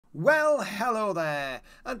Well, hello there,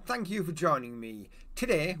 and thank you for joining me.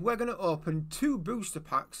 Today, we're going to open 2 booster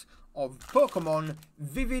packs of Pokemon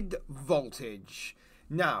Vivid Voltage.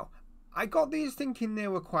 Now, I got these thinking they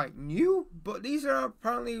were quite new, but these are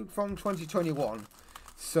apparently from 2021.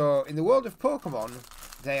 So, in the world of Pokemon,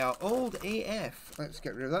 they are old AF. Let's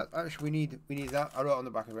get rid of that. Actually, we need that. I wrote on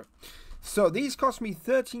the back of it. So, these cost me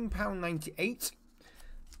 £13.98.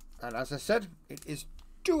 And as I said, it is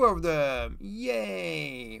 2 of them.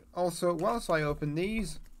 Yay! Also, whilst I open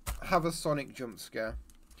these, have a Sonic jump scare.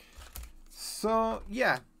 So,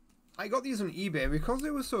 yeah. I got these on eBay because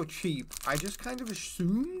they were so cheap. I just kind of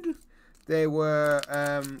assumed they were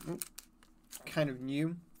kind of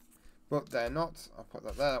new. But they're not. I'll put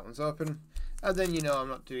that there. That one's open. And then you know I'm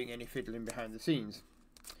not doing any fiddling behind the scenes.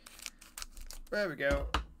 There we go.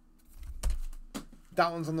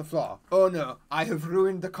 That one's on the floor. Oh no, I have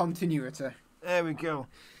ruined the continuity. There we go.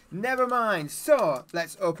 Never mind. So,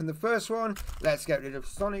 let's open the first one. Let's get rid of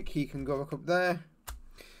Sonic. He can go up there.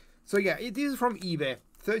 So yeah, these are from eBay.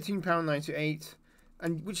 £13.98.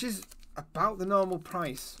 And which is about the normal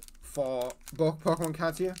price for both Pokemon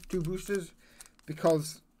cards here. 2 boosters.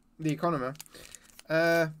 Because the economy.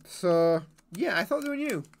 So, yeah, I thought they were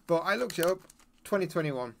new. But I looked it up.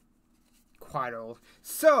 2021. Quite old.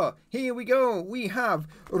 So, here we go. We have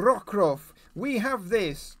Rockruff. We have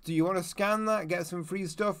this. Do you want to scan that? Get some free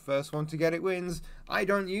stuff. First one to get it wins. I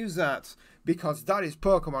don't use that because that is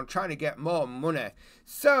Pokemon trying to get more money.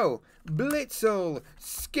 So, Blitzel,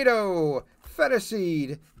 Skiddo,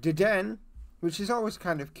 Ferroseed, Deden, which is always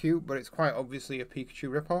kind of cute, but it's quite obviously a Pikachu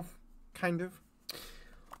ripoff. Kind of.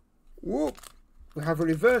 Whoop. We have a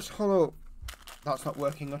reverse holo. That's not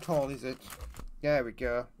working at all, is it? There we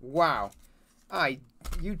go. Wow.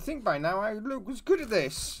 You'd think by now I was good at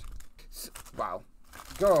this. Wow.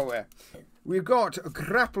 Go away. We've got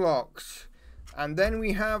Graplox. And then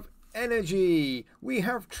we have Energy. We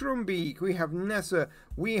have Trumbeak. We have Nessa.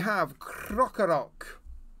 We have Krokorok.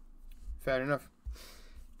 Fair enough.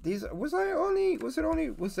 Was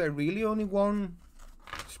there really only one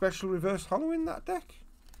special reverse holo in that deck?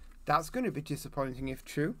 That's going to be disappointing if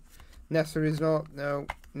true. Nessa is not. No.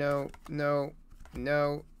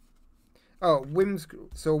 Oh, Wims.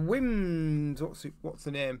 So Wims. What's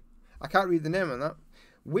the name? I can't read the name on that.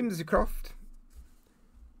 Whimsicott.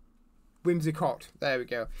 There we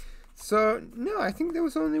go. So no, I think there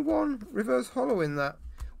was only one reverse holo in that.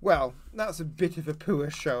 Well, that's a bit of a poor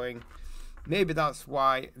showing. Maybe that's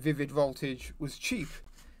why Vivid Voltage was cheap,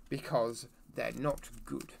 because they're not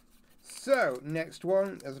good. So next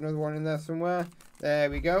one. There's another one in there somewhere. There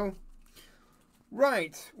we go.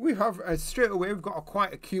 Right, we have straight away. We've got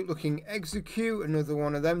quite a cute looking Execute. Another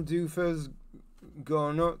one of them doofers.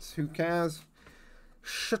 Go nuts. Who cares?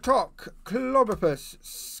 Shatok, Clobopus,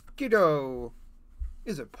 Skiddo.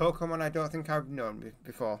 Is a Pokemon I don't think I've known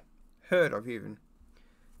before. Heard of even.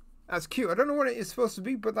 That's cute. I don't know what it is supposed to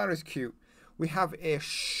be, but that is cute. We have a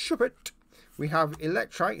Shuppet. We have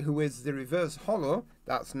Electrite, who is the reverse holo.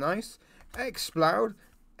 That's nice. Exploud.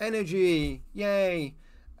 Energy. Yay.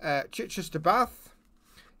 Chichester Bath,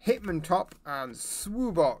 Hitmontop, and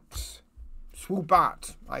Swoobat.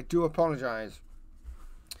 I do apologise.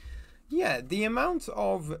 Yeah, the amount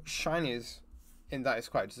of shinies in that is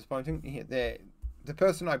quite disappointing. The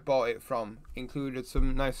person I bought it from included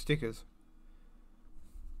some nice stickers.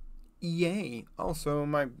 Yay! Also,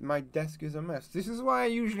 my desk is a mess. This is why I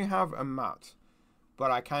usually have a mat, but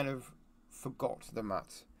I kind of forgot the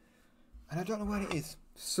mat, and I don't know where it is.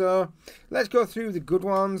 So, let's go through the good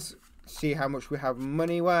ones, see how much we have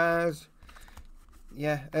money-wise.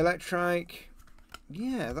 Yeah, Electrike.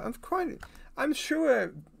 Yeah, I'm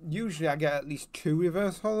sure usually I get at least 2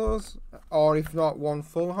 reverse holos, or if not, 1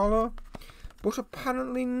 full holo. But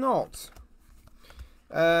apparently not.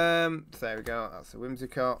 There we go, that's a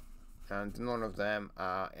Whimsicott. And none of them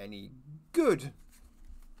are any good.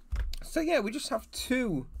 So yeah, we just have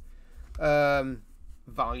 2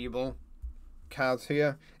 valuable cards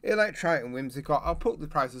here. Electrite and Whimsicott. I'll put the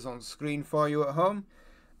prices on screen for you at home.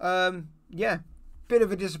 Yeah, bit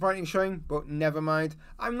of a disappointing showing, but never mind.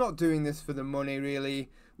 I'm not doing this for the money really,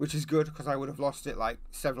 which is good because I would have lost it like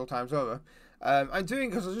several times over. I'm doing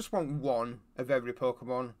it because I just want 1 of every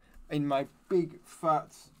Pokemon in my big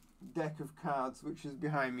fat deck of cards, which is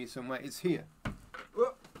behind me somewhere. It's here.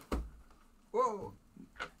 Whoa. Whoa.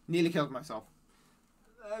 Nearly killed myself.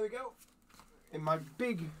 There we go. In my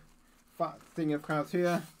big fat thing of cards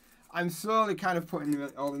here. I'm slowly kind of putting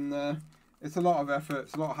it all in there. It's a lot of effort.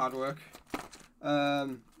 It's a lot of hard work.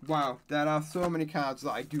 Wow, there are so many cards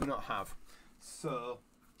that I do not have. So,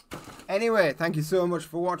 anyway, thank you so much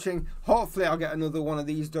for watching. Hopefully I'll get another one of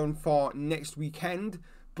these done for next weekend.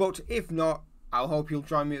 But if not, I'll hope you'll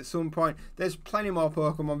join me at some point. There's plenty more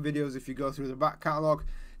Pokemon videos if you go through the back catalogue.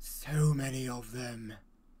 So many of them.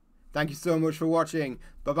 Thank you so much for watching.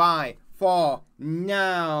 Bye-bye for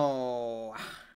now.